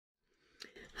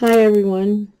Hi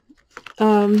everyone.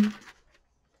 Um,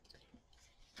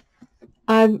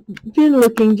 I've been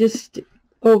looking just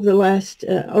over the last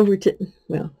I'd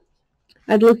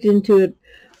looked into it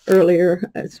earlier.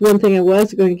 It's one thing I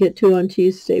was going to get to on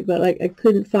Tuesday, but I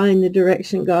couldn't find the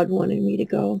direction God wanted me to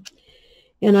go,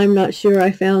 and I'm not sure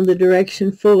I found the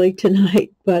direction fully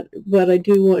tonight. But I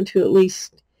do want to at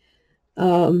least.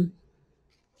 I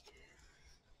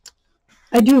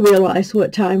do realize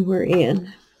what time we're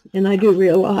in, and I do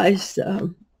realize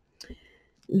that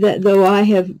though I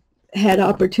have had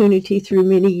opportunity through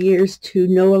many years to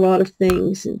know a lot of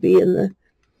things and be in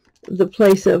the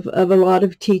place of a lot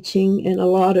of teaching and a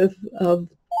lot of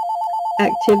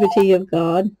activity of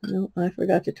God. No, I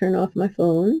forgot to turn off my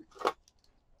phone.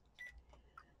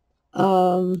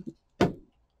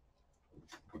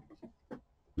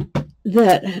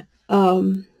 That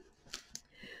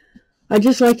I'd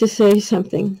just like to say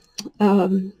something.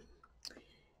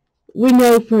 We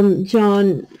know from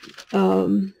John,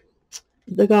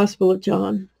 the Gospel of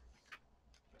John,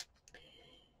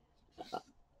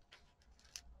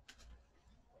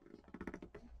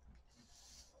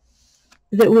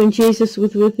 that when Jesus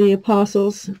was with the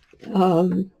apostles,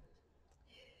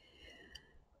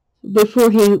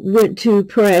 before he went to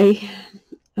pray,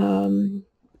 in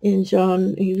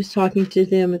John, he was talking to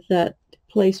them at that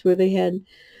place where they had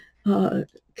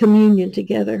communion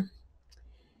together.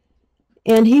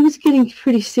 And he was getting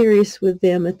pretty serious with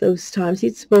them at those times.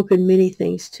 He'd spoken many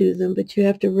things to them, but you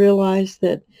have to realize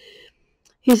that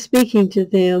he's speaking to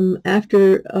them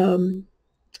after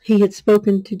he had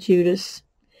spoken to Judas.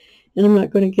 And I'm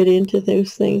not going to get into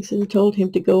those things, and told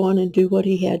him to go on and do what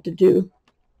he had to do.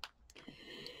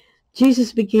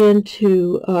 Jesus began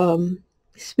to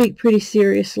speak pretty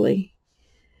seriously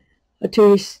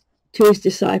to his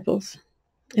disciples.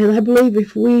 And I believe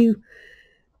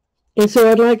and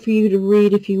so I'd like for you to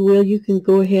read, if you will. You can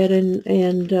go ahead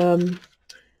and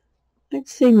I'd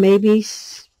say maybe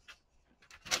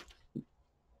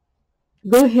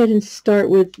go ahead and start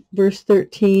with verse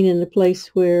 13 in the place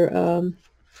where,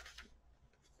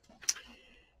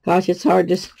 gosh, it's hard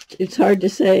to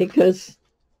say because,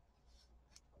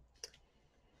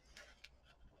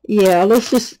 yeah,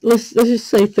 let's just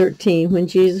say 13, when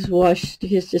Jesus washed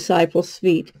his disciples'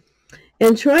 feet.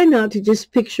 And try not to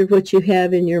just picture what you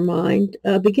have in your mind.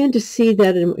 Begin to see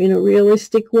that in a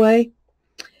realistic way.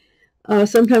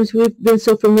 Sometimes we've been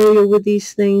so familiar with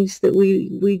these things that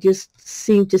we just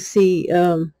seem to see,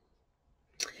 I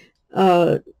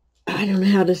don't know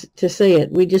how to say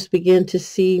it. We just begin to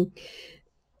see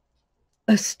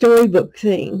a storybook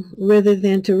thing rather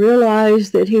than to realize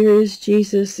that here is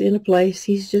Jesus in a place.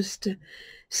 He's just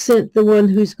sent the one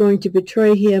who's going to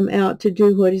betray him out to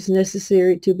do what is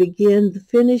necessary to begin the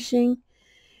finishing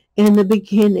and the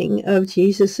beginning of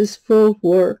Jesus's full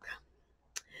work.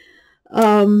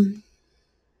 There's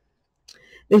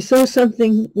so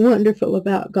something wonderful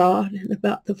about God and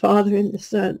about the Father and the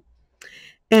Son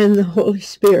and the Holy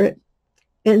Spirit,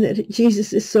 and that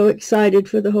Jesus is so excited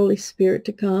for the Holy Spirit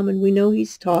to come, and we know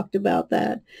he's talked about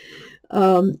that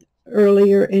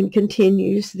earlier and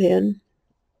continues then.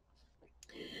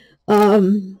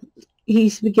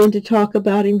 He's begun to talk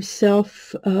about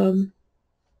himself.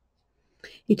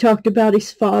 He talked about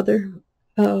his Father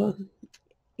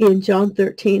in John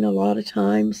 13 a lot of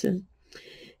times, and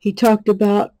he talked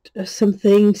about some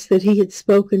things that he had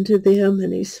spoken to them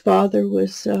and his Father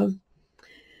was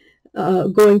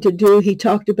going to do. He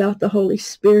talked about the Holy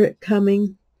Spirit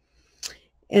coming.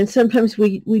 And sometimes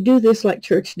we do this like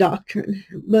church doctrine,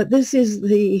 but this is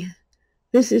the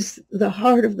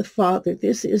heart of the Father.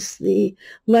 This is the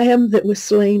Lamb that was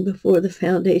slain before the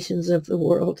foundations of the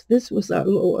world. This was our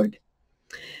Lord,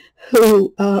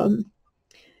 who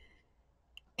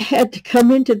had to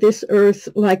come into this earth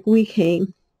like we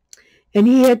came, and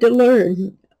he had to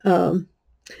learn,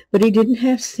 but he didn't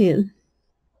have sin.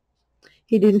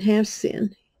 He didn't have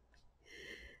sin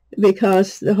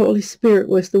because the Holy Spirit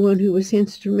was the one who was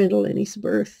instrumental in his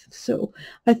birth. So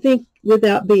I think,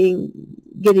 without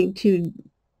getting too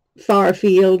far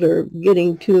afield or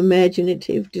getting too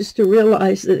imaginative, just to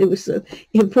realize that it was so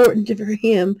important for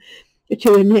him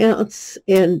to announce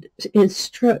and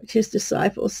instruct his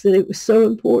disciples, that it was so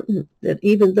important that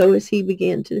even though as he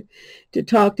began to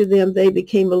talk to them, they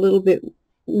became a little bit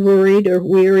worried or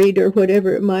wearied or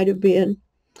whatever it might have been,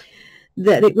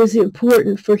 that it was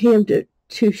important for him to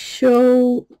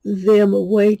show them a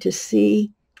way to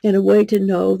see and a way to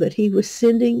know that he was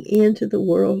sending into the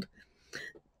world.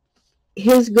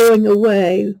 His going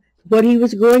away, what he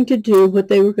was going to do, what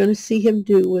they were going to see him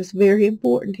do, was very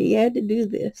important. He had to do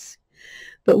this.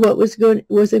 But what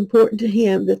was important to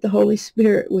him, that the Holy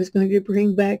Spirit was going to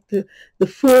bring back the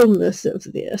fullness of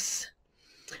this,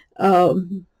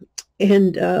 um,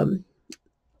 and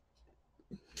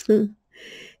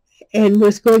and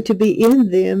was going to be in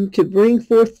them to bring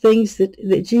forth things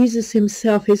that Jesus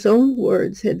himself, his own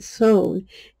words, had sown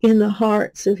in the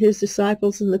hearts of his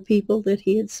disciples and the people that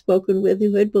he had spoken with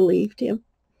who had believed him.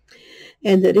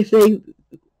 And that if they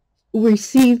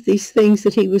received these things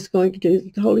that he was going to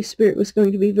do, the Holy Spirit was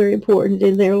going to be very important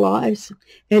in their lives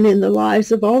and in the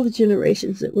lives of all the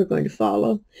generations that were going to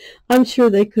follow. I'm sure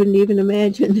they couldn't even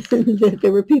imagine that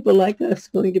there were people like us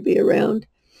going to be around,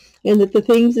 and that the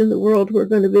things in the world were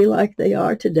going to be like they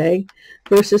are today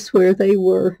versus where they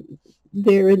were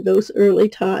there in those early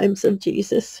times of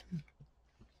Jesus.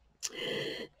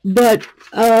 But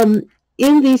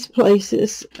in these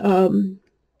places,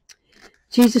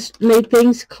 Jesus made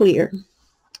things clear.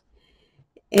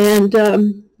 And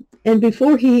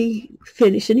before he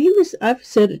finished, and I've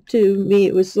said it to me,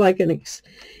 it was like a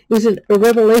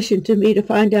revelation to me to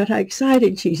find out how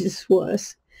excited Jesus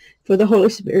was for the Holy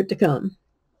Spirit to come.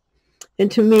 And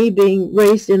to me, being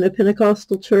raised in a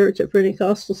Pentecostal church, a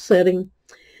Pentecostal setting,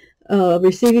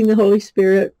 receiving the Holy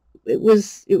Spirit, it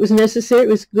was necessary. It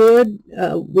was good.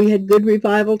 We had good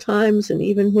revival times, and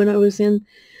even when I was in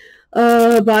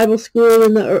Bible school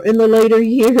in the later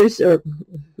years, or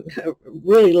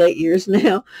really late years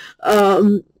now,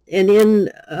 and in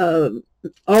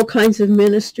all kinds of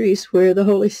ministries where the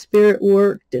Holy Spirit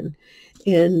worked and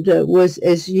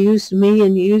used me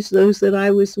and used those that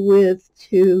I was with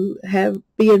to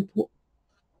be in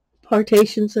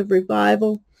partations of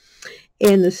revival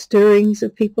and the stirrings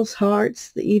of people's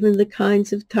hearts, even the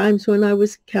kinds of times when I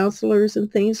was counselors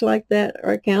and things like that,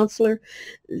 or a counselor,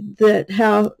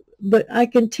 but I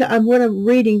can tell, what I'm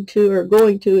reading to or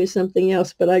going to is something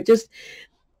else, but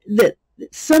that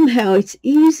somehow it's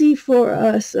easy for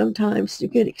us sometimes to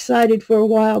get excited for a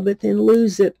while, but then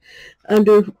lose it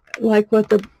under, like what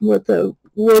the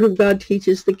Word of God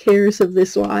teaches, the cares of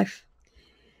this life.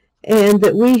 And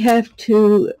that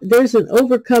there's an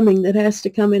overcoming that has to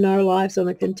come in our lives on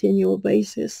a continual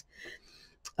basis.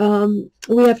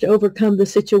 We have to overcome the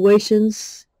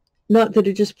situations, not that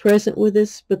are just present with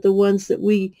us, but the ones that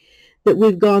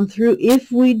we've gone through.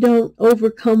 If we don't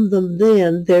overcome them,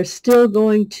 then they're still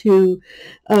going to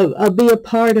be a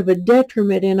part of a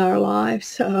detriment in our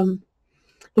lives.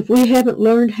 If we haven't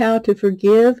learned how to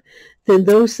forgive, then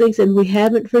those things, and we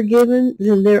haven't forgiven,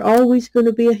 then they're always going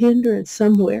to be a hindrance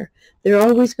somewhere. They're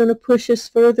always going to push us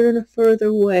further and further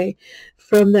away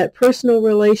from that personal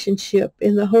relationship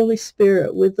in the Holy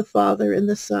Spirit with the Father and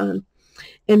the Son.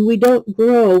 And we don't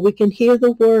grow. We can hear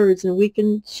the words and we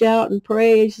can shout and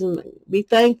praise and be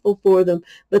thankful for them,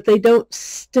 but they don't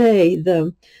stay.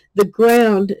 The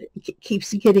ground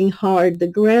keeps getting hard. The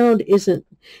ground isn't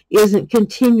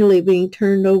continually being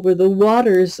turned over. The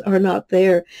waters are not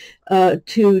there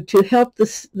to help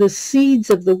the seeds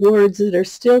of the words that are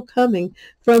still coming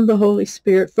from the Holy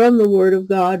Spirit, from the Word of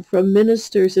God, from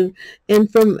ministers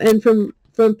and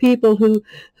from people who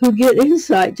get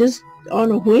insight just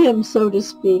on a whim, so to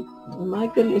speak. Oh, my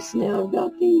goodness, now I've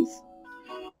got these.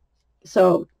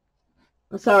 So,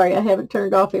 I'm sorry, I haven't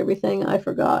turned off everything. I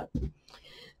forgot.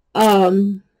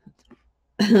 But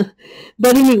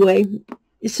anyway,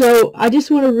 so I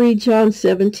just want to read John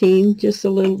 17 just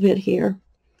a little bit here,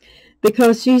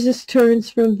 because Jesus turns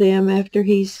from them after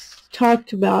he's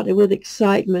talked about it with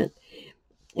excitement,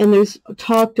 and there's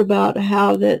talked about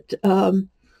how that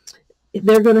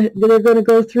they're going to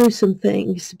go through some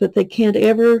things, but they can't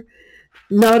ever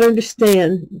not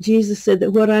understand. Jesus said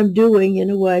that what I'm doing, in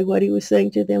a way, what he was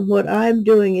saying to them, what I'm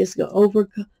doing is going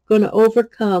to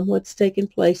overcome what's taking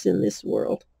place in this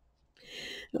world.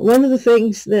 One of the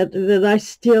things that I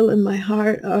still in my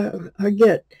heart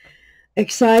get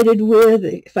excited with,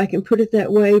 if I can put it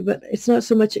that way, but it's not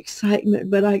so much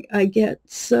excitement, but I get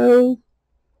so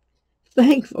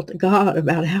thankful to God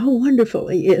about how wonderful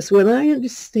he is when I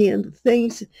understand the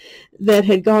things that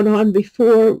had gone on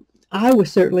before I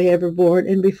was certainly ever born,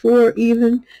 and before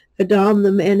even Adam,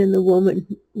 the man and the woman,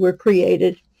 were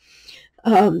created,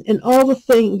 and all the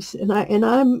things. And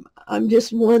I'm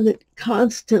just one that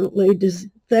constantly is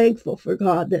thankful for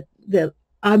God, that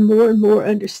I'm more and more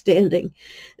understanding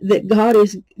that God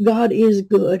is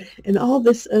good, and all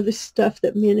this other stuff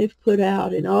that men have put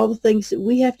out, and all the things that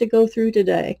we have to go through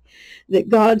today, that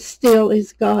God still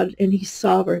is God and he's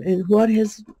sovereign, and what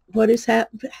has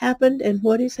happened and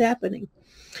what is happening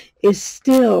is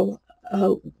still,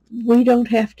 we don't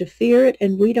have to fear it,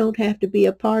 and we don't have to be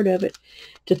a part of it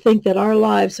to think that our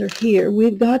lives are here.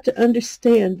 We've got to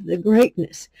understand the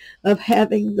greatness of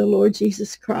having the Lord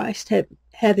Jesus Christ,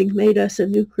 having made us a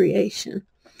new creation.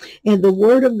 And the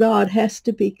Word of God has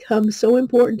to become so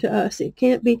important to us. It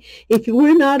can't be, if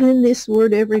we're not in this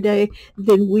Word every day,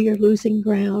 then we are losing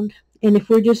ground. And if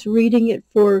we're just reading it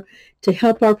to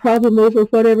help our problem over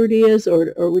whatever it is,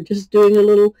 or we're just doing a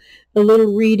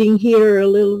little reading here, or a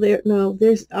little there, no,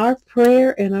 there's our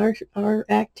prayer and our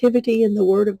activity in the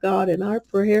Word of God, and our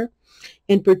prayer,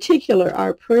 in particular,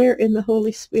 our prayer in the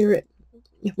Holy Spirit.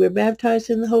 If we're baptized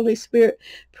in the Holy Spirit,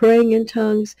 praying in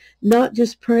tongues, not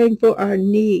just praying for our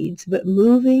needs, but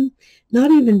moving, not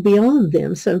even beyond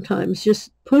them sometimes,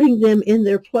 just putting them in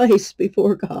their place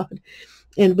before God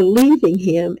and believing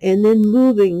Him, and then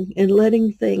moving and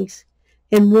letting things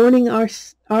and warning our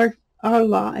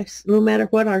lives, no matter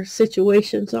what our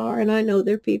situations are. And I know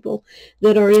there are people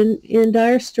that are in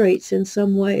dire straits in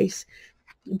some ways,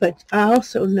 but I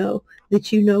also know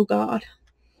that you know God.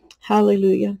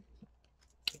 Hallelujah.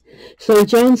 So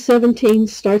John 17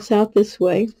 starts out this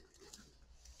way.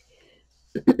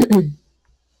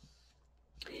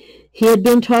 He had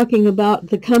been talking about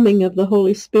the coming of the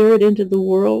Holy Spirit into the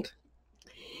world,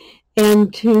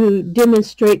 and to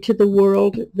demonstrate to the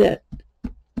world that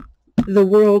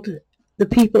the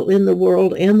people in the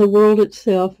world and the world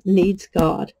itself needs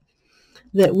God,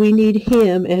 that we need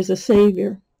Him as a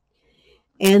Savior,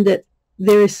 and that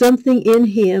there is something in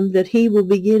Him that He will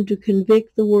begin to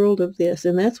convict the world of this.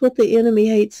 And that's what the enemy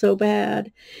hates so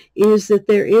bad, is that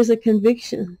there is a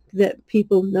conviction that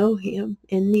people know Him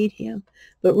and need Him.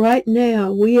 But right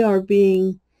now we're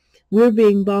being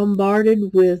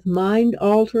bombarded with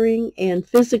mind-altering and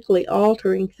physically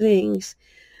altering things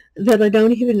that I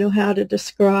don't even know how to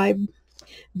describe,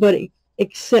 but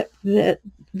except that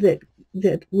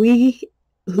we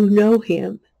who know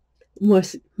Him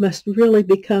must really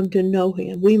become to know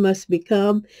Him. We must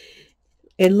become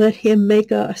and let Him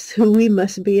make us who we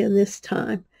must be in this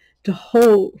time, to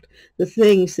hold the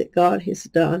things that God has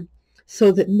done,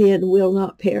 so that men will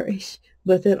not perish,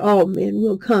 but that all men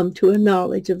will come to a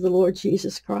knowledge of the Lord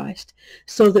Jesus Christ.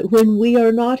 So that when we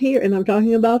are not here, and I'm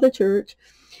talking about the church,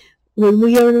 when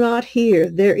we are not here,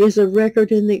 there is a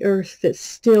record in the earth that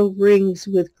still rings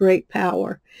with great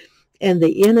power, and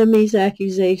the enemy's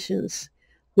accusations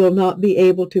will not be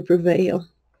able to prevail.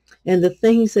 And the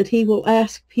things that he will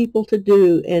ask people to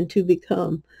do and to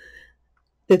become,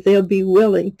 that they'll be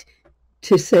willing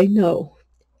to say no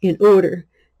in order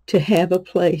to have a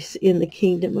place in the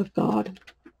kingdom of God.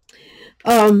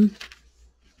 I'm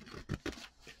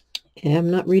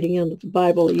not reading out of the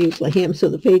Bible, I usually am, so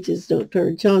the pages don't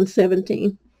turn. John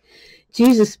 17.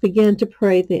 Jesus began to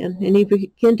pray then, and he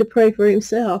began to pray for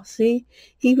himself. See,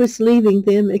 he was leaving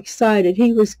them excited.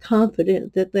 He was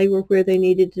confident that they were where they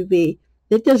needed to be.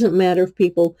 It doesn't matter if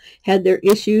people had their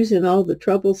issues and all the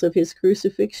troubles of his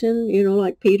crucifixion,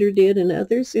 like Peter did and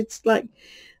others. It's like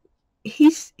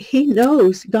he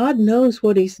knows, God knows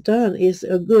what he's done is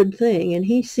a good thing, and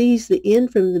he sees the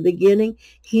end from the beginning.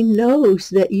 He knows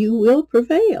that you will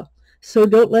prevail. So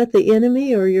don't let the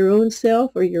enemy or your own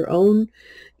self or your own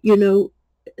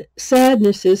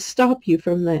sadnesses stop you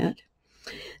from that.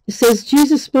 It says,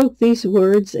 Jesus spoke these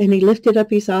words, and he lifted up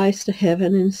his eyes to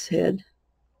heaven and said,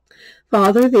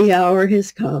 Father, the hour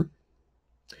has come.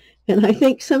 And I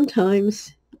think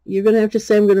sometimes you're going to have to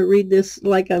say, I'm going to read this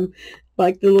like the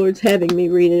Lord's having me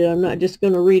read it. I'm not just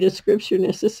going to read a scripture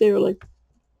necessarily.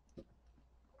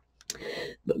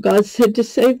 But God said to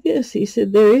say this. He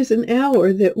said, there is an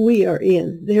hour that we are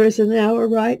in. There is an hour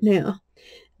right now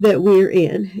that we're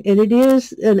in, and it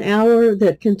is an hour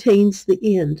that contains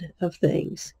the end of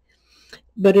things,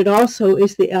 but it also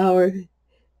is the hour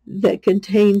that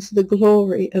contains the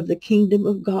glory of the kingdom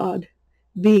of God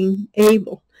being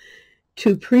able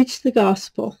to preach the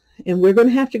gospel. And we're going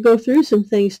to have to go through some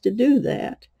things to do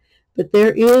that, but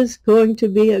there is going to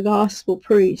be a gospel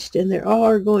preached, and there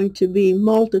are going to be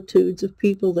multitudes of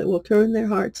people that will turn their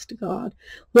hearts to God.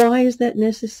 Why is that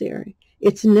necessary?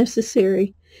 It's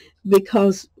necessary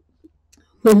because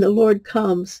when the Lord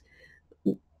comes,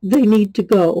 they need to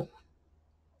go.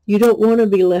 You don't want to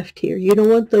be left here. You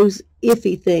don't want those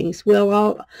iffy things.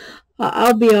 Well,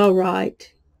 I'll be all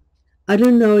right. I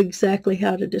don't know exactly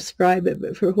how to describe it,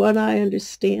 but for what I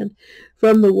understand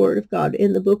from the Word of God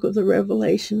in the book of the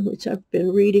Revelation, which I've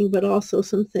been reading, but also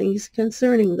some things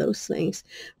concerning those things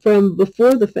from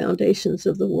before the foundations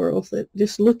of the world, that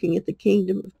just looking at the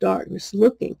kingdom of darkness,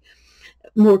 looking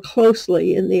more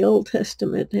closely in the Old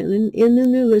Testament and in the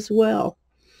New as well,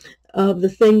 of the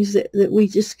things that we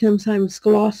just sometimes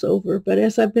gloss over. But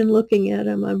as I've been looking at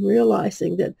them, I'm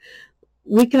realizing that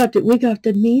we got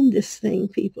to mean this thing,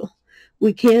 people.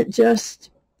 We can't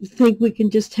just think we can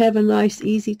just have a nice,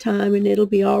 easy time and it'll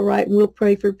be all right, and we'll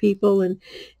pray for people and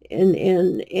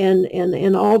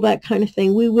and all that kind of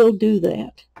thing. We will do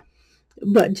that.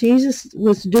 But Jesus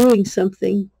was doing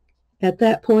something at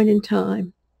that point in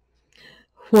time,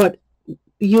 what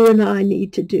you and I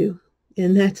need to do,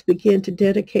 and that's begin to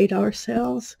dedicate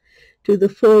ourselves to the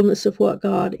fullness of what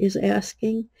God is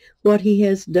asking, what he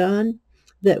has done,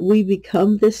 that we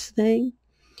become this thing.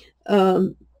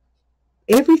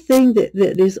 Everything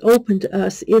that is open to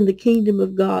us in the kingdom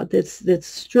of God that's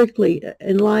strictly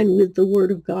in line with the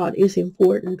word of God is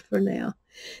important for now.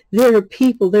 There are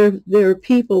people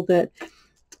that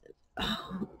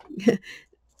oh,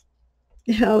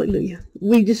 hallelujah,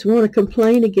 we just want to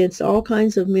complain against all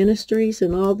kinds of ministries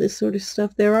and all this sort of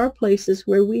stuff. There are places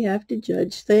where we have to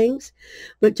judge things,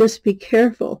 but just be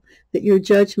careful that your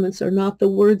judgments are not the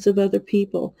words of other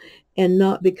people, and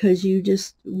not because you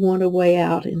just want a way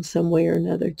out in some way or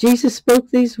another. Jesus spoke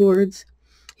these words.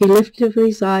 He lifted up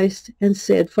his eyes and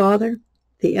said, Father,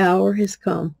 the hour has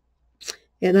come.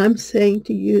 And I'm saying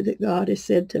to you that God has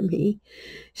said to me,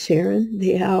 Sharon,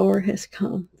 the hour has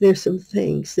come. There's some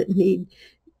things that need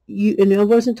you, and I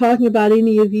wasn't talking about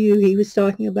any of you. He was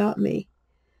talking about me,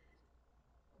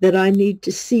 that I need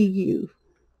to see you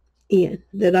in,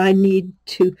 that I need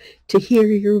to hear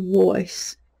your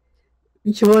voice,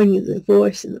 join the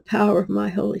voice and the power of my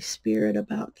Holy Spirit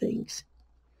about things.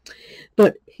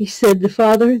 But he said, the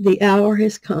Father, the hour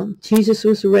has come. Jesus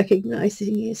was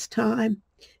recognizing his time.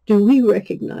 Do we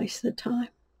recognize the time?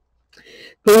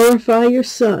 Glorify your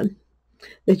Son,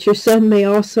 that your Son may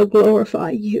also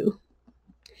glorify you.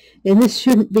 And this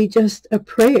shouldn't be just a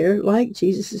prayer like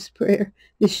Jesus' prayer.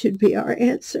 This should be our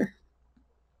answer.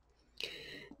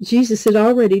 Jesus had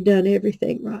already done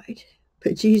everything right,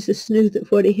 but Jesus knew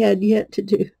that what he had yet to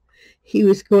do, he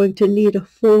was going to need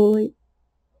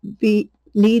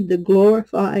need the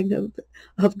glorifying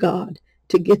of God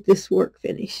to get this work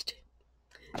finished,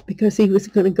 because he was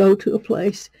going to go to a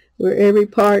place where every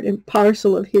part and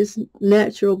parcel of his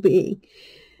natural being,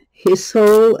 his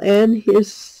soul and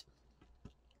his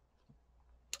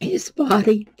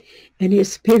body and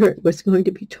his spirit, was going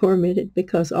to be tormented,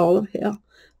 because all of hell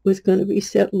was going to be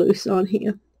set loose on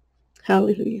him.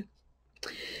 Hallelujah.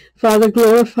 Father,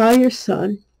 glorify your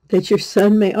Son, that your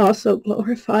Son may also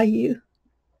glorify you.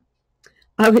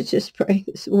 I was just praying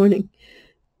this morning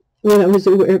when I was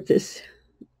aware of this.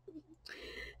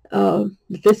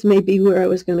 This may be where I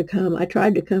was going to come. I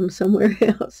tried to come somewhere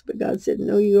else, but God said,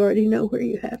 no, you already know where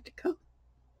you have to come.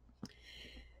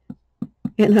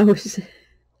 And I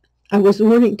was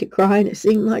wanting to cry, and it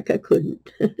seemed like I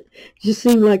couldn't. It just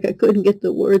seemed like I couldn't get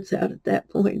the words out at that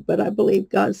point. But I believe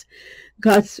God's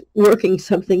working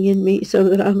something in me so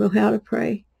that I'll know how to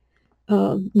pray.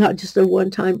 Not just a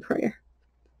one-time prayer,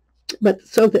 but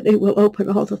so that it will open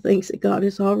all the things that God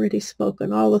has already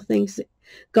spoken, all the things that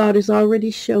God has already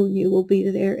shown you will be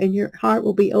there, and your heart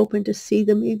will be open to see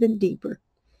them even deeper.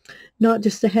 Not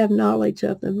just to have knowledge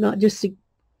of them, not just to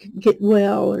get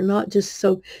well, or not just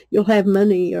so you'll have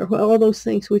money, or all those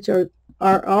things which are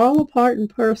all a part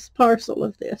and parcel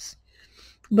of this.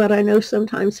 But I know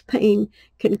sometimes pain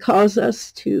can cause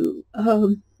us to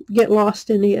get lost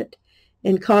in it,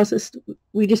 and cause us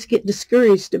we just get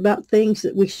discouraged about things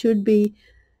that we should be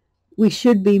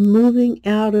moving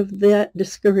out of that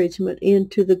discouragement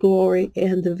into the glory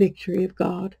and the victory of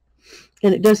God.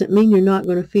 And it doesn't mean you're not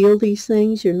going to feel these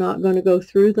things, you're not going to go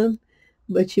through them,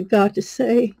 but you've got to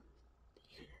say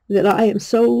that I am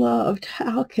so loved.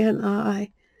 How can I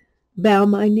bow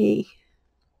my knee,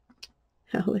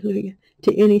 hallelujah,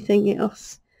 to anything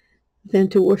else than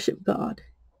to worship God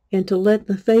and to let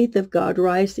the faith of God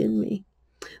rise in me?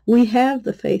 We have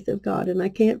the faith of God, and I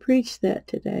can't preach that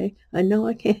today. I know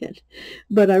I can't.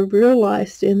 But I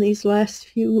realized in these last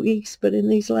few weeks, but in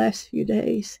these last few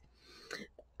days,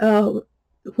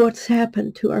 what's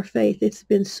happened to our faith. It's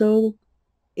been so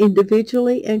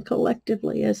individually and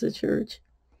collectively as a church.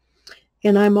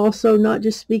 And I'm also not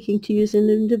just speaking to you as an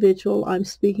individual. I'm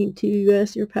speaking to you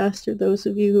as your pastor, those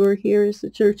of you who are here as the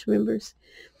church members.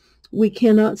 We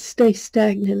cannot stay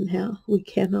stagnant now. We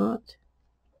cannot.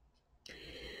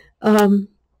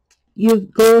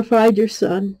 You've glorified your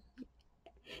Son,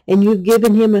 and you've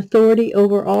given him authority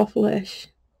over all flesh.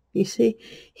 You see,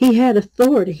 he had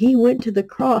authority. He went to the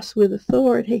cross with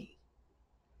authority.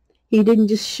 He didn't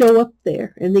just show up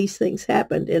there and these things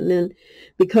happened, and then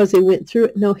because he went through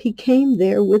it. No, he came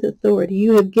there with authority.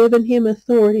 You have given him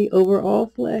authority over all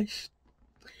flesh.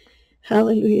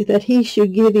 Hallelujah. That he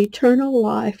should give eternal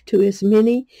life to as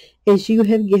many as you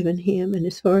have given him. And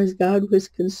as far as God was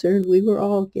concerned, we were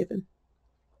all given.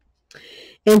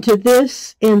 And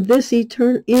this is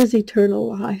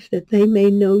eternal life, that they may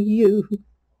know you,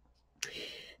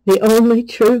 the only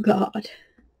true God,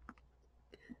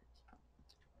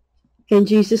 and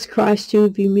Jesus Christ,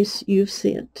 whom you've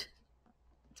sent.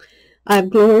 I've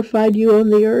glorified you on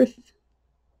the earth.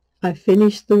 I've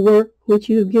finished the work which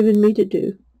you have given me to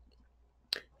do.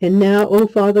 And now, O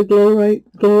Father,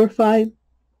 glorify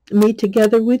me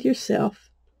together with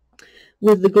yourself,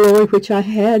 with the glory which I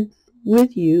had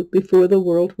with you before the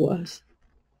world was.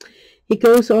 He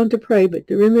goes on to pray, but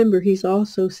to remember, he's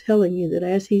also telling you that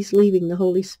as he's leaving, the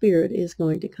Holy Spirit is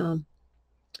going to come.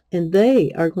 And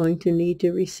they are going to need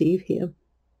to receive him.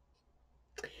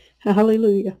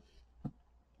 Hallelujah.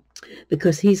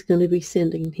 Because he's going to be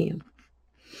sending him.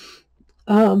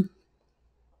 Well,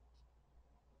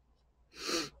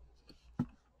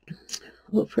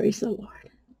 praise the Lord.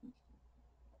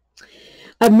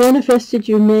 I've manifested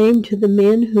your name to the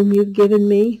men whom you've given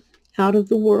me out of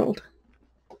the world.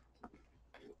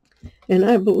 And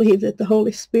I believe that the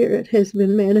Holy Spirit has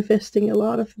been manifesting a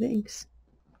lot of things.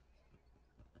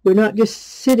 We're not just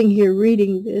sitting here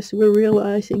reading this. We're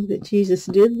realizing that Jesus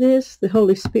did this, the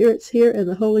Holy Spirit's here, and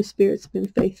the Holy Spirit's been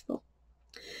faithful.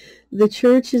 The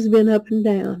church has been up and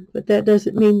down, but that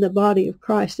doesn't mean the body of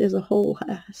Christ as a whole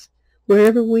has.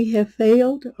 Wherever we have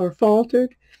failed or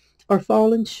faltered or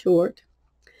fallen short,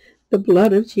 the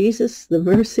blood of Jesus, the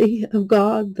mercy of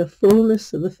God, the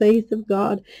fullness of the faith of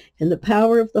God, and the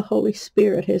power of the Holy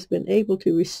Spirit has been able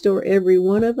to restore every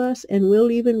one of us, and will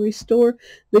even restore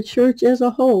the church as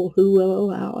a whole who will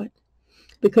allow it.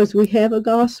 Because we have a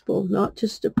gospel, not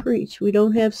just to preach. We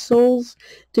don't have souls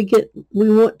to get,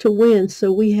 we want to win,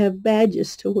 so we have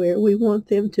badges to wear. We want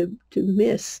them to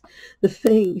miss the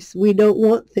things. We don't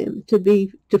want them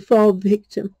to fall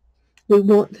victim. We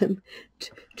want them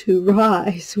to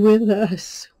rise with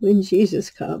us when Jesus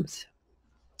comes.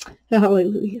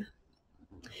 Hallelujah.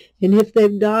 And if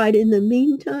they've died in the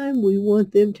meantime, we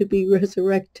want them to be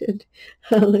resurrected.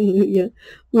 Hallelujah.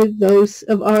 With those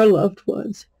of our loved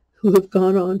ones who have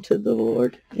gone on to the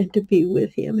Lord and to be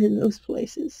with him in those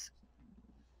places.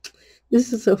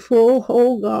 This is a full,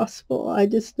 whole gospel. I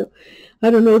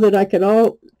don't know that I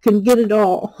can get it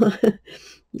all.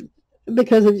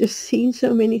 Because I've just seen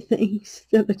so many things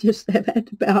that I just have had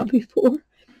to bow before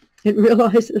and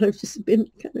realize that I've just been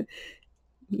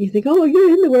you think, oh,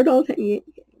 you're in the Word all the time.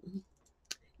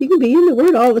 You can be in the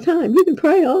Word all the time. You can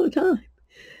pray all the time,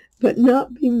 but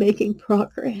not be making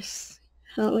progress.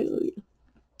 Hallelujah.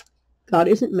 God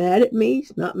isn't mad at me.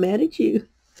 He's not mad at you.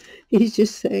 He's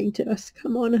just saying to us,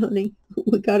 come on, honey,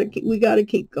 we gotta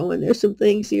keep going. There's some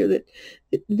things here that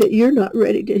you're not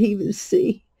ready to even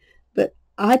see. But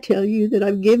I tell you that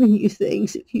I've given you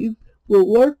things, if you will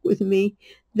work with me,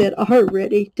 that are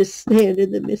ready to stand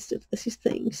in the midst of these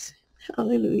things.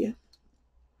 Hallelujah.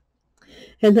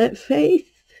 And that faith,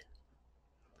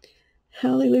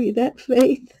 hallelujah, that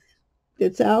faith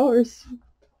that's ours,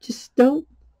 just don't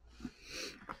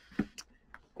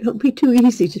be too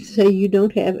easy to say you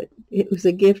don't have it. It was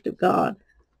a gift of God.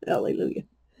 Hallelujah.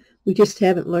 We just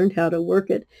haven't learned how to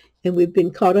work it. And we've been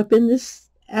caught up in this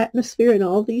atmosphere and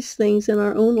all these things in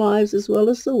our own lives, as well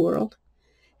as the world,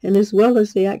 and as well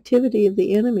as the activity of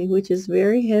the enemy, which is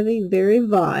very heavy, very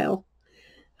vile.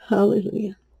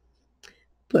 Hallelujah.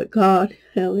 But God,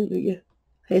 hallelujah,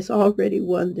 has already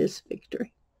won this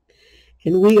victory.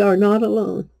 And we are not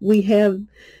alone. We have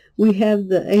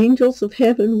the angels of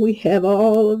heaven. We have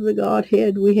all of the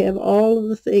Godhead. We have all of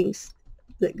the things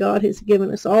that God has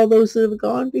given us, all those that have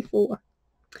gone before.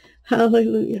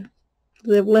 Hallelujah.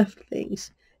 They've left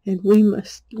things, and we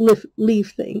must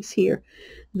leave things here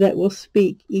that will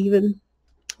speak even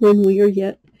when we are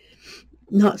yet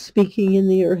not speaking in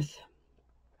the earth.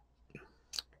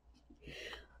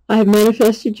 I have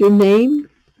manifested your name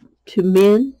to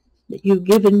men that you've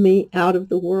given me out of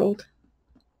the world.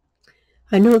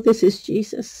 I know this is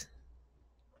Jesus,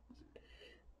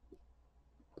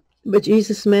 but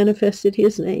Jesus manifested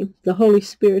his name. The Holy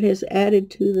Spirit has added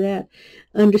to that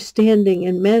understanding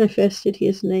and manifested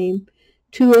his name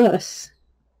to us.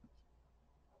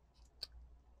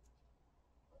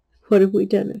 What have we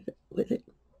done with it?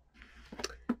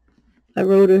 I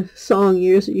wrote a song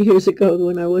years ago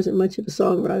when I wasn't much of a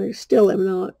songwriter. Still am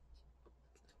not.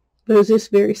 But it was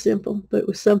just very simple. But it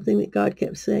was something that God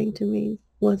kept saying to me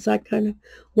once I kind of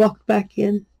walked back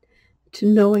in to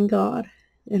knowing God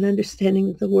and understanding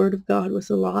that the Word of God was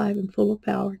alive and full of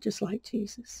power, just like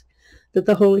Jesus. That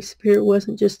the Holy Spirit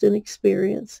wasn't just an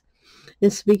experience.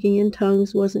 And speaking in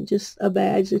tongues wasn't just a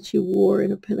badge that you wore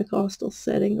in a Pentecostal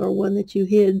setting or one that you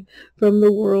hid from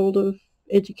the world of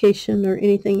education or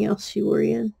anything else you were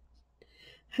in.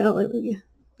 Hallelujah.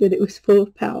 That it was full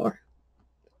of power.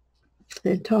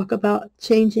 And talk about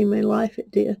changing my life,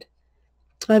 it did.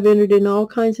 I've entered in all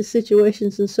kinds of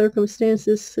situations and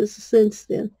circumstances since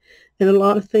then, and a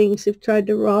lot of things have tried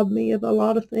to rob me of a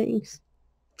lot of things.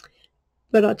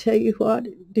 But I'll tell you what,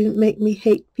 it didn't make me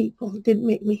hate people. It didn't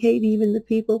make me hate even the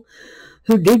people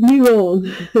who did me wrong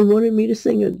and wanted me to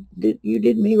sing a "You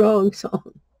Did Me Wrong"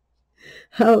 song.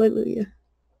 Hallelujah.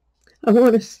 I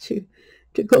want us to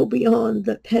go beyond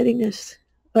the pettiness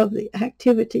of the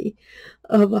activity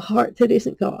of a heart that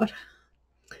isn't God,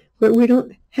 where we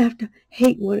don't have to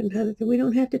hate one another, that we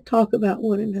don't have to talk about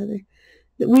one another,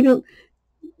 that we don't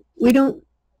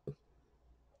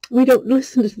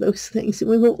listen to those things, and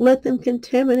we won't let them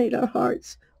contaminate our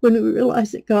hearts when we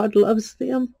realize that God loves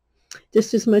them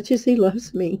just as much as he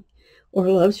loves me or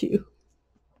loves you.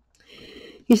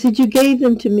 He said, you gave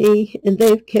them to me, and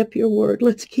they've kept your word.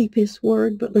 Let's keep his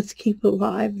word, but let's keep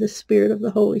alive the Spirit of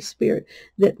the Holy Spirit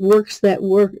that works that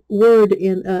word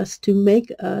in us to make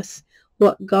us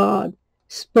what God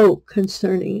spoke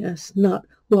concerning us, not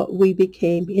what we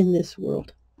became in this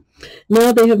world.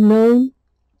 Now they have known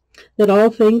that all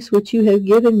things which you have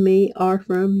given me are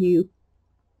from you.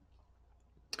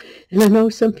 And I know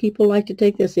some people like to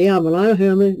take this, yeah, but I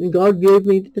have it, and God gave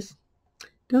me this.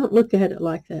 Don't look at it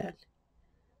like that.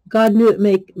 God knew it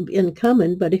may be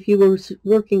coming, but if you were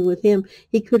working with him,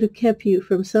 he could have kept you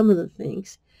from some of the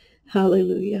things.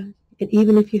 Hallelujah. And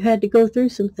even if you had to go through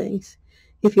some things,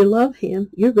 if you love him,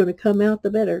 you're going to come out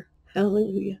the better.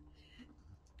 Hallelujah.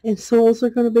 And souls are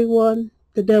going to be won.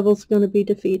 The devil's going to be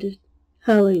defeated.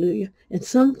 Hallelujah. And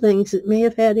some things that may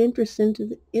have had entrance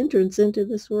into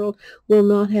this world will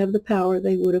not have the power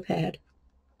they would have had,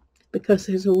 because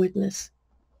there's a witness.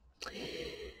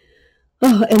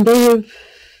 Oh, and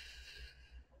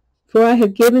for I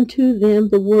have given to them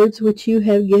the words which you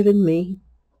have given me.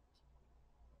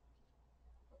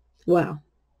 Wow.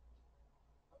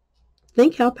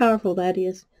 Think how powerful that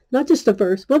is. Not just a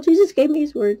verse. Well, Jesus gave me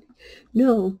his word.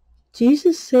 No.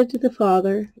 Jesus said to the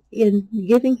Father in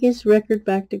giving his record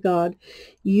back to God,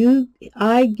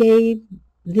 I gave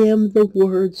them the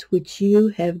words which you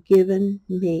have given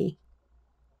me.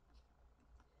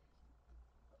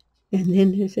 And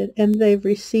then he said, and they've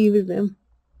received them,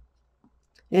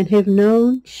 and have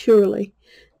known surely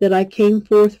that I came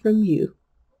forth from you,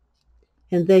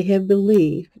 and they have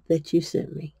believed that you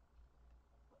sent me.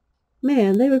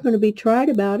 Man, they were going to be tried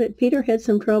about it. Peter had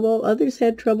some trouble. Others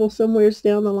had trouble somewheres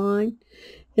down the line.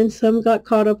 And some got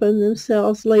caught up in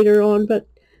themselves later on. But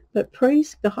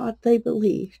praise God, they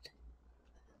believed.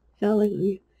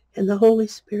 Hallelujah. And the Holy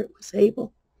Spirit was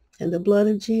able. And the blood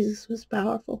of Jesus was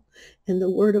powerful. And the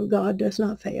word of God does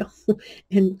not fail.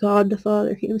 And God the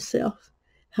Father himself.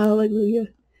 Hallelujah.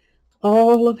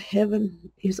 All of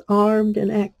heaven is armed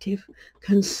and active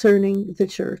concerning the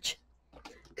church.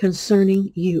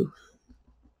 Concerning you.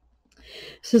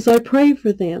 It says, I pray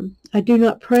for them. I do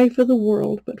not pray for the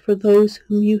world, but for those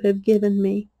whom you have given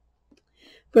me.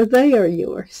 For they are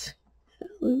yours.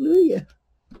 Hallelujah.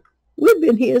 We've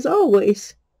been his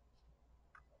always.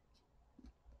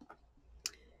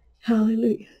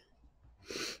 Hallelujah.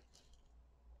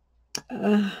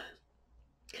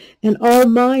 And all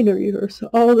mine are yours.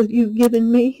 All that you've given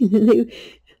me,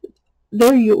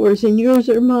 they're yours, and yours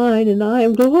are mine, and I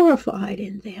am glorified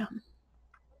in them.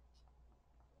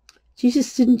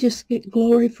 Jesus didn't just get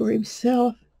glory for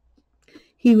himself.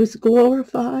 He was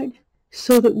glorified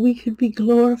so that we could be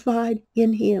glorified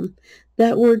in him.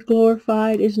 That word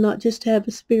glorified is not just to have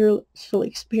a spiritual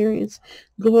experience.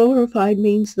 Glorified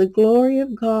means the glory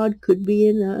of God could be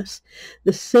in us.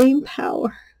 The same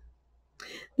power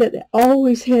that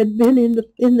always had been in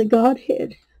the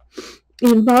Godhead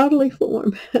in bodily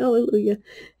form. Hallelujah.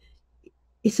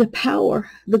 It's a power.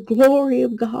 The glory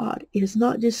of God is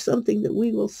not just something that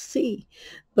we will see,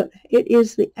 but it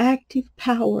is the active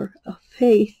power of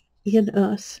faith in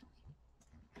us.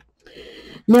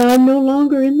 Now I'm no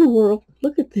longer in the world.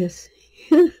 Look at this.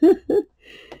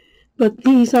 But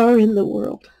these are in the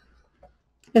world.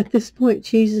 At this point,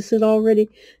 Jesus had already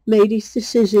made his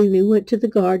decision. He went to the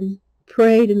garden,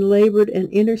 prayed and labored and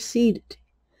interceded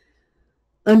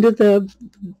under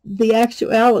the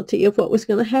actuality of what was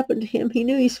going to happen to him. He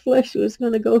knew his flesh was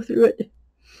going to go through it.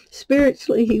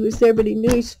 Spiritually, he was there, but he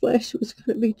knew his flesh was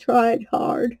going to be tried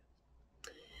hard.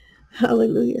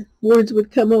 Hallelujah. Words would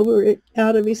come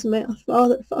out of his mouth.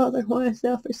 Father, Father, why hast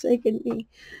thou forsaken me?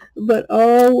 But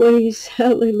always,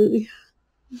 hallelujah.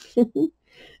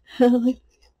 Hallelujah.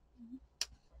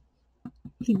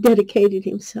 He dedicated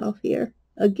himself here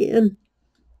again.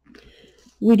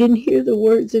 We didn't hear the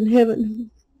words in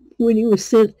heaven when he was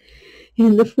sent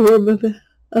in the form of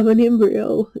an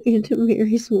embryo into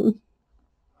Mary's womb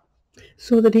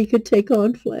so that he could take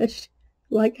on flesh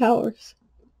like ours.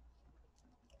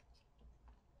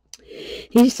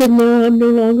 He said, no, I'm no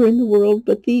longer in the world,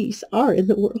 but these are in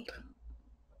the world.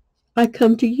 I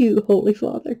come to you, Holy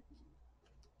Father.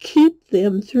 Keep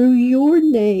them through your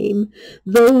name,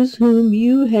 those whom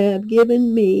you have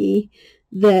given me,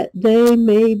 that they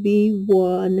may be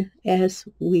one as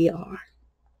we are.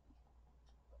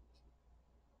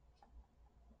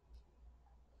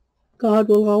 God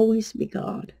will always be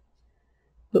God,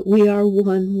 but we are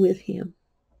one with him.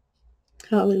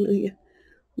 Hallelujah.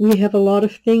 We have a lot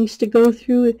of things to go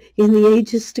through in the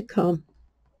ages to come.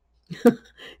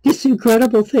 Just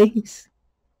incredible things.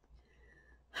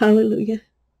 Hallelujah.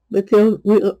 But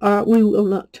we will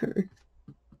not turn,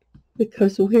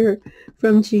 because we're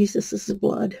from Jesus'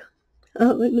 blood.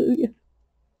 Hallelujah.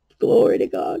 Glory to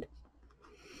God.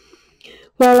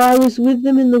 While I was with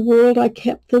them in the world, I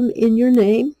kept them in your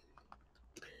name.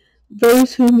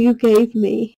 Those whom you gave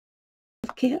me,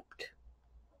 I've kept.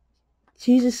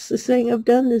 Jesus is saying, I've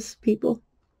done this, people.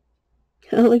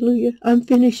 Hallelujah. I'm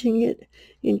finishing it.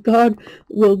 And God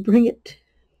will bring it.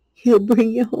 He'll bring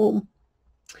you home.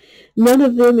 None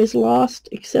of them is lost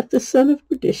except the son of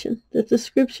perdition, that the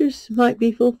scriptures might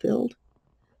be fulfilled.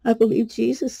 I believe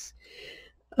Jesus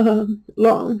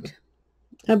longed.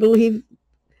 I believe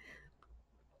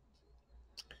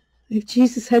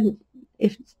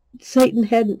if Satan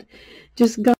hadn't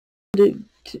just gone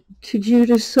to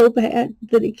Judas so bad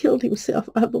that he killed himself,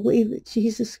 I believe that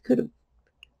Jesus could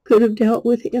have dealt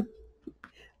with him,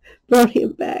 brought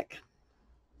him back.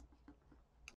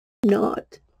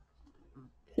 Not.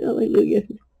 Hallelujah.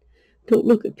 Don't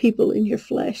look at people in your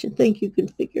flesh and think you can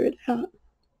figure it out.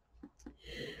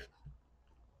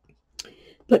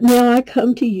 But now I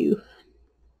come to you,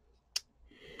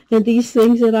 and these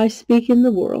things that I speak in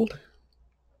the world,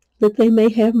 that they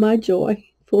may have my joy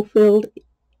fulfilled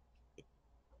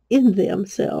in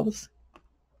themselves.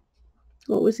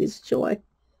 What was his joy?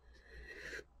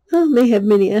 Well, it may have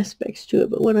many aspects to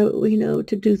it, but we know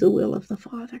to do the will of the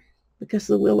Father, because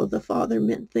the will of the Father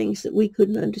meant things that we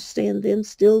couldn't understand then,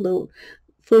 still don't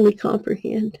fully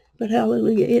comprehend. But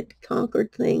hallelujah, it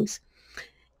conquered things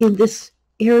in this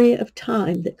area of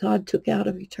time that God took out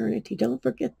of eternity. Don't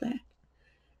forget that.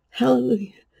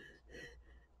 Hallelujah.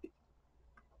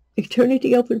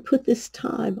 Eternity open, put this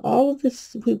time, all of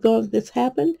this that's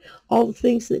happened, all the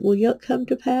things that will yet come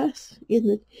to pass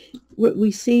what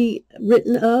we see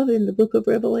written of in the book of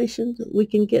Revelation, that we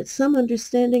can get some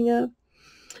understanding of.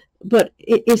 But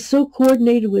it is so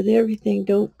coordinated with everything.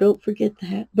 Don't forget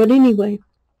that. But anyway,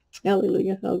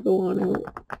 hallelujah. I'll go on and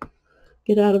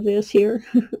get out of this here.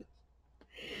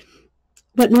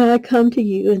 But now I come to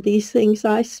you, and these things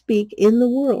I speak in the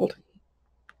world.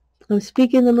 I'm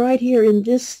speaking them right here in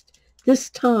this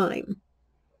time,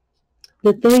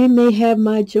 that they may have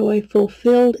my joy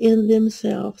fulfilled in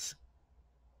themselves.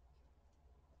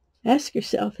 Ask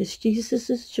yourself, is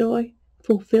Jesus' joy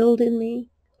fulfilled in me?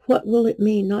 What will it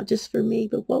mean? Not just for me,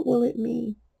 but what will it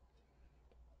mean?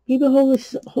 Even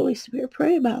Holy Spirit,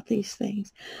 pray about these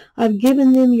things. I've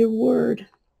given them your word,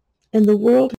 and the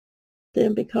world hates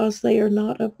them because they are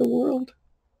not of the world,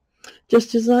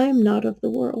 just as I am not of the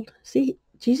world. See,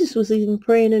 Jesus was even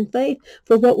praying in faith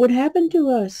for what would happen to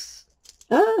us.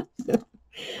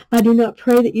 I do not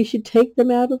pray that you should take them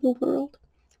out of the world,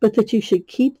 but that you should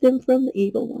keep them from the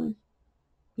evil one.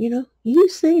 You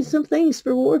say some things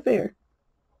for warfare.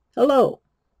 Hello.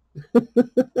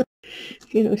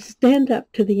 Stand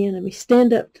up to the enemy.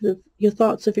 Stand up to your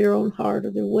thoughts of your own heart,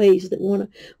 or the ways that want to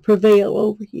prevail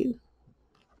over you.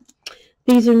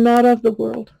 These are not of the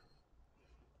world,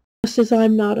 just as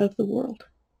I'm not of the world.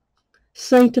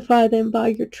 Sanctify them by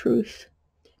your truth.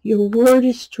 Your word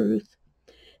is truth.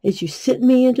 As you sent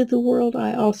me into the world,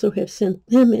 I also have sent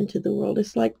them into the world.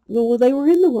 It's like, well, they were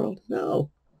in the world. No.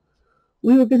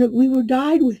 We were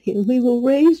died with him. We were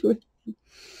raised with him.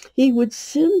 He would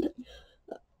send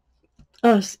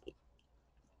us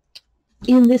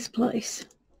in this place.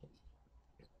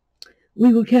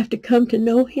 We would have to come to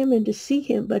know him and to see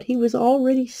him, but he was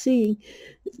already seeing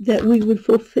that we would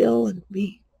fulfill and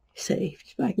be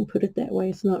saved. If I can put it that way.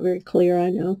 It's not very clear, I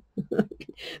know.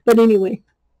 But anyway.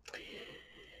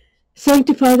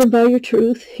 Sanctify them by your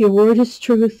truth. Your word is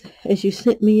truth. As you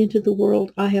sent me into the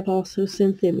world, I have also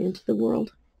sent them into the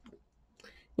world.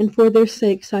 And for their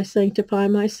sakes I sanctify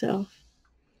myself,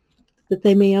 that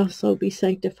they may also be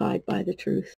sanctified by the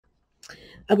truth.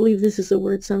 I believe this is a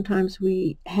word sometimes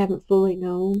we haven't fully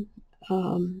known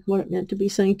what it meant to be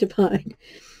sanctified.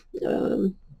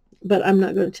 But I'm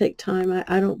not going to take time.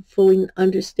 I don't fully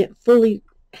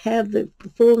have the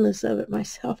fullness of it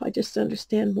myself. I just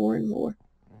understand more and more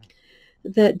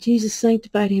that Jesus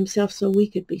sanctified himself so we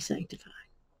could be sanctified.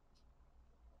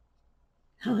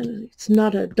 Hallelujah. It's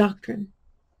not a doctrine.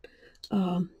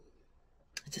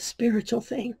 It's a spiritual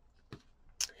thing.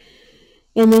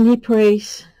 And then he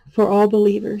prays for all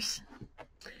believers.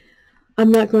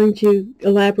 I'm not going to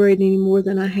elaborate any more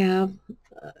than I have,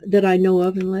 that I know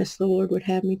of, unless the Lord would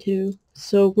have me to.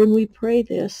 So when we pray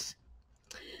this,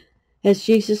 as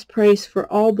Jesus prays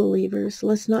for all believers,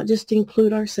 let's not just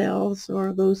include ourselves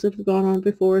or those that have gone on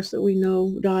before us that we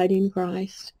know died in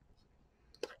Christ.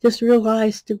 Just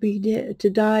realize to be dead, to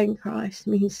die in Christ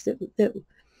means that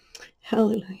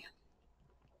hallelujah.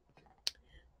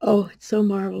 Oh, it's so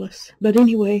marvelous. But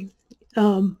anyway,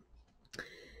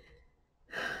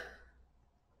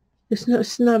 it's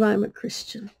not I'm a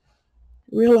Christian.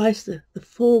 Realize the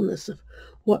fullness of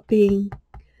what being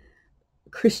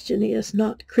Christian is,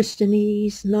 not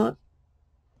Christianese, not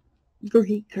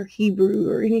Greek or Hebrew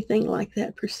or anything like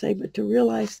that per se, but to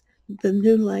realize the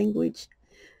new language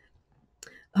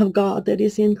of God that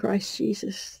is in Christ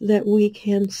Jesus, that we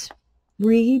can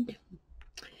read.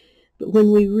 But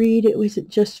when we read, it wasn't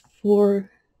just for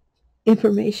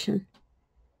information.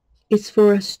 It's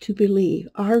for us to believe.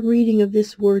 Our reading of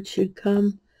this word should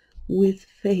come with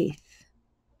faith.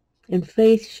 And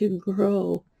faith should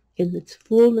grow in its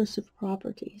fullness of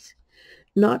properties.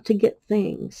 Not to get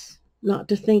things. Not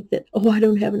to think that, oh, I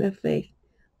don't have enough faith.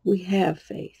 We have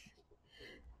faith.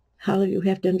 Hallelujah. We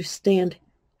have to understand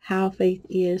how faith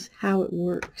is, how it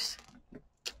works.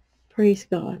 Praise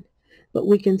God. But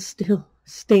we can still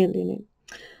stand in it.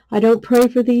 I don't pray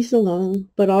for these alone,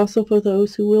 but also for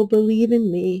those who will believe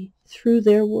in me through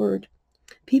their word.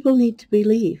 People need to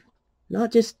believe,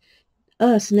 not just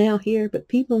us now here, but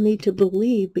people need to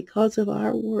believe because of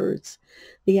our words,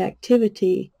 the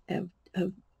activity of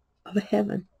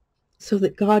heaven, so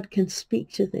that God can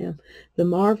speak to them the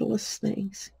marvelous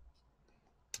things.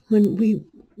 When we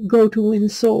go to win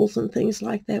souls and things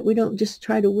like that, we don't just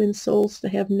try to win souls to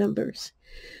have numbers.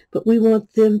 But we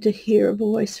want them to hear a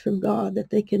voice from God that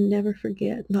they can never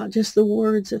forget, not just the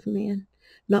words of men,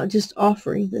 not just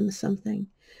offering them something.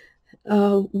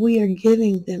 We are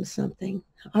giving them something.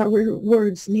 Our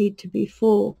words need to be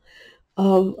full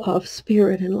of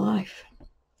spirit and life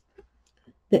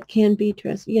that can be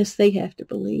trusted. Yes, they have to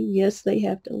believe. Yes, they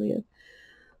have to live.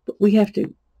 But we have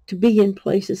to be in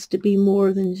places to be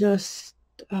more than just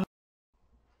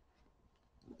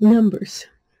numbers.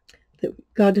 That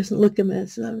God doesn't look at them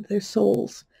as their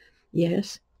souls.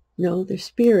 Yes, no, they're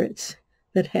spirits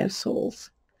that have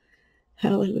souls.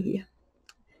 Hallelujah.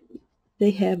 They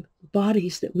have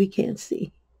bodies that we can't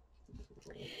see.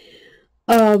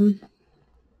 That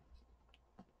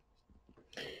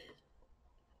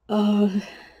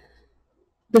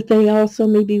they also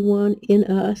may be one in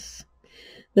us,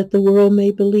 that the world may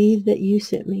believe that you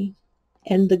sent me,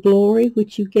 and the glory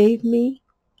which you gave me,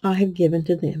 I have given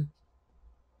to them.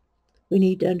 We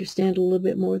need to understand a little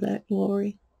bit more of that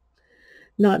glory,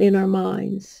 not in our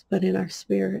minds, but in our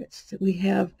spirits. That we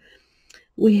have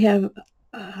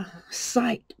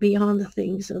sight beyond the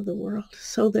things of the world,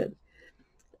 so that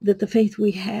the faith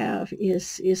we have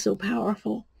is so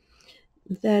powerful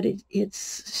that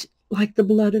it's like the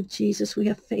blood of Jesus. We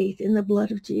have faith in the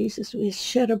blood of Jesus. We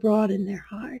shed abroad in their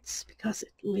hearts because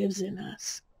it lives in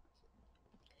us.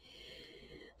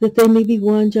 That they may be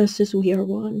one just as we are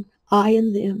one, I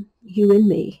and them, you and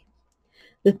me,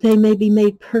 that they may be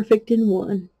made perfect in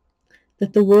one,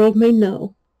 that the world may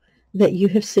know that you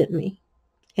have sent me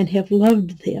and have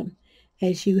loved them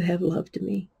as you have loved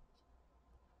me.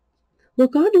 Well,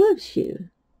 God loves you.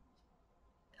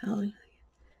 Hallelujah.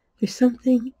 There's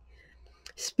something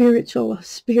spiritual, a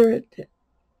spirit.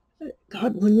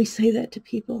 God, when we say that to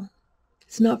people,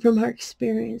 it's not from our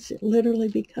experience. It literally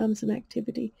becomes an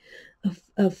activity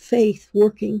of faith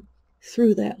working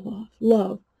through that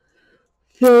love,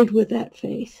 filled with that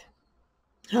faith.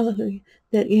 Hallelujah.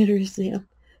 That enters them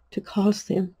to cause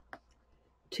them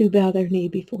to bow their knee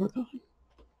before God.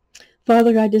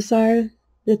 Father, I desire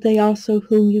that they also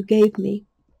whom you gave me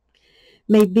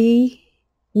may be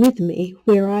with me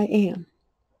where I am.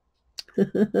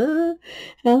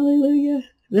 Hallelujah.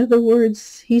 In other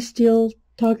words, he's still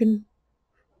talking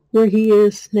where he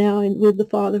is now, and with the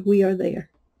Father, we are there.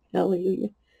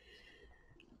 Hallelujah.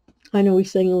 I know we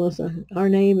sing Alyssa, our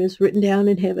name is written down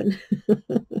in heaven.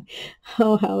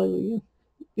 Oh, hallelujah.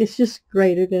 It's just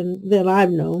greater than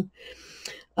I've known.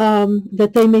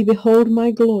 That they may behold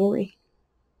my glory.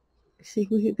 See,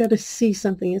 we've got to see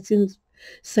something. It's in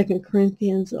 2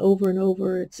 Corinthians over and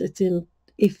over. It's in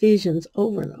Ephesians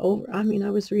over and over. I mean, I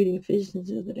was reading Ephesians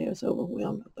the other day. I was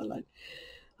overwhelmed. I thought, like,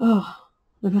 oh,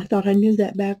 and I thought I knew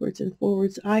that backwards and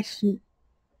forwards.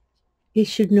 It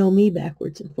should know me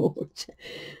backwards and forwards.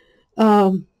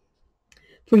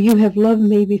 For you have loved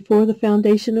me before the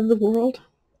foundation of the world,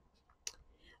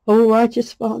 O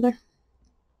righteous Father.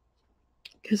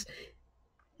 Because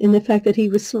in the fact that he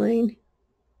was slain,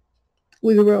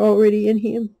 we were already in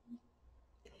him.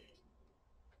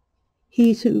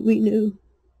 He's who we knew.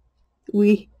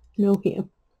 We know him.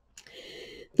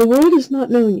 The world has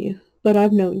not known you, but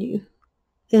I've known you.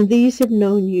 And these have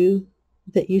known you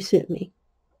that you sent me.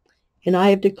 And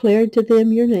I have declared to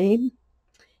them your name,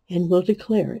 and will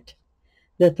declare it,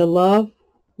 that the love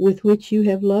with which you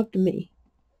have loved me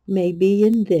may be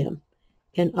in them,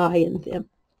 and I in them.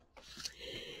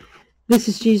 This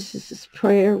is Jesus'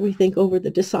 prayer, we think, over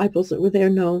the disciples that were there.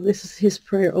 No, this is his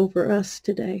prayer over us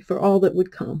today, for all that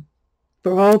would come,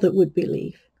 for all that would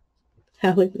believe.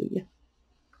 Hallelujah.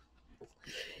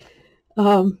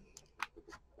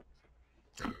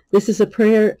 This is a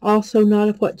prayer also not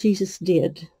of what Jesus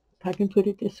did, if I can put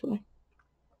it this way,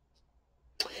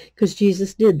 because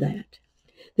Jesus did that.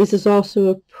 This is also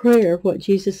a prayer of what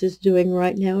Jesus is doing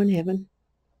right now in heaven.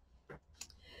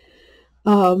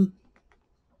 In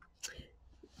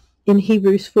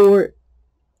Hebrews 4,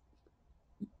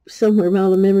 somewhere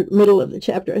around the middle of the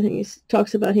chapter, I think he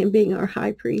talks about him being our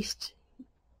high priest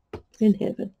in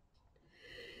heaven.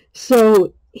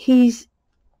 So he's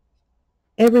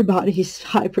everybody's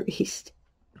high priest,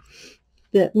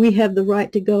 that we have the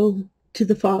right to go to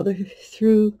the Father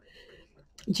through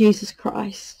Jesus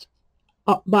Christ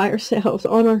by ourselves,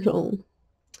 on our own.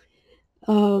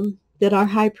 That our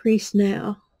high priest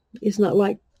now is not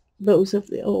like those of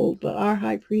the old, but our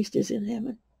high priest is in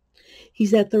heaven.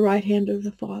 He's at the right hand of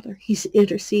the Father. He's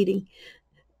interceding.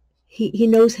 He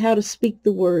knows how to speak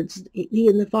the words. He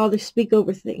and the Father speak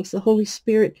over things. The Holy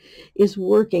Spirit is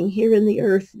working here in the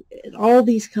earth. All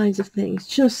these kinds of things.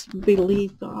 Just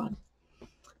believe God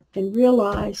and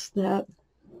realize that,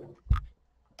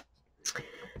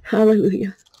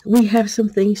 hallelujah, we have some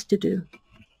things to do.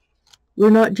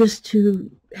 We're not just to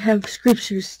have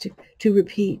scriptures to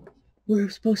repeat. We're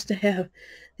supposed to have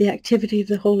the activity of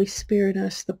the Holy Spirit in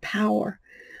us, the power,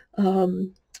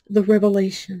 the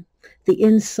revelation, the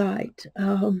insight,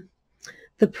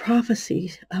 the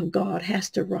prophecy of God has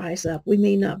to rise up. We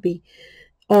may not be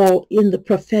all in the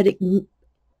prophetic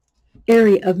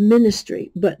area of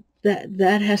ministry, but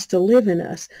that has to live in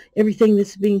us. Everything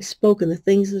that's being spoken, the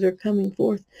things that are coming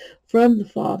forth from the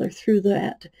Father through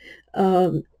that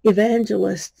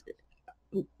evangelist,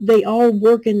 they all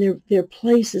work in their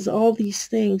places, all these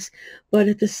things, but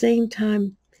at the same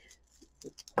time,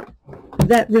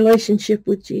 that relationship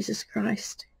with Jesus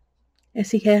Christ,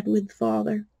 as he had with the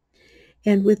Father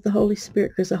and with the Holy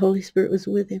Spirit, because the Holy Spirit was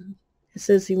with him. It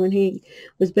says when he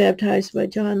was baptized by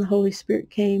John, the Holy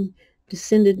Spirit came,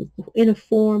 descended in a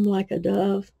form like a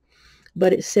dove,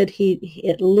 but it said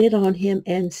it lit on him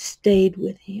and stayed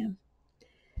with him.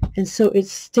 And so it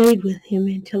stayed with him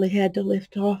until he had to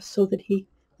lift off, so that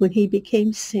when he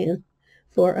became sin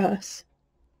for us.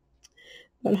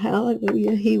 But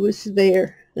hallelujah, he was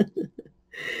there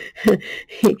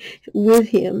with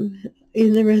him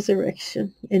in the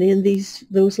resurrection and in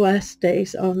those last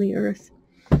days on the earth,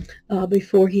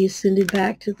 before he ascended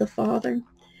back to the Father,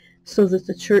 so that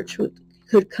the church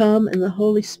could come and the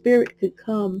Holy Spirit could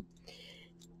come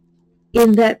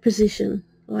in that position,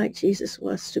 like Jesus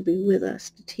was, to be with us,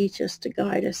 to teach us, to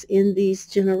guide us in these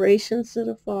generations that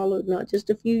have followed, not just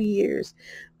a few years,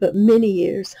 but many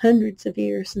years, hundreds of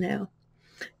years now,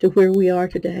 to where we are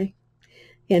today.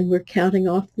 And we're counting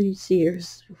off these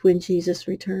years when Jesus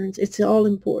returns. It's all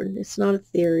important. It's not a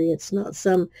theory. It's not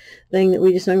some thing that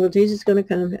we just say, well, Jesus is going to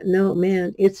come. No,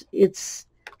 man,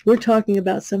 we're talking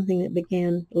about something that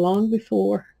began long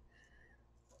before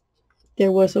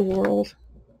there was a world.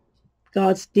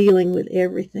 God's dealing with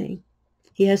everything.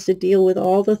 He has to deal with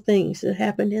all the things that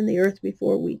happened in the earth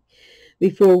before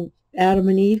Adam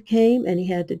and Eve came, and he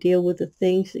had to deal with the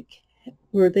things that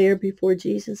were there before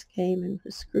Jesus came and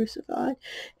was crucified,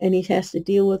 and he has to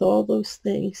deal with all those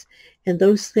things, and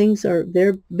those things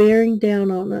they're bearing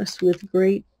down on us with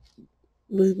great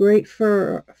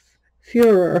furor.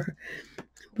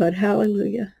 But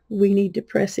hallelujah, we need to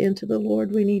press into the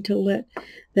Lord. We need to let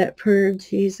that prayer of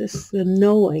Jesus, the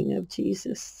knowing of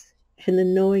Jesus, and the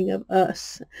knowing of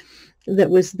us that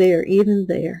was there, even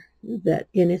there, that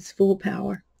in its full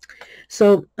power.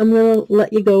 So I'm going to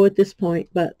let you go at this point,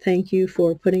 but thank you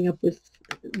for putting up with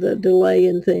the delay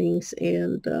in things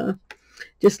and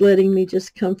just letting me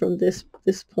just come from this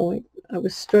point. I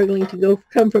was struggling to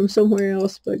come from somewhere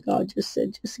else, but God just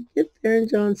said, just get there in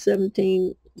John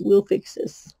 17. We'll fix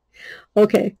this.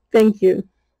 Okay, thank you.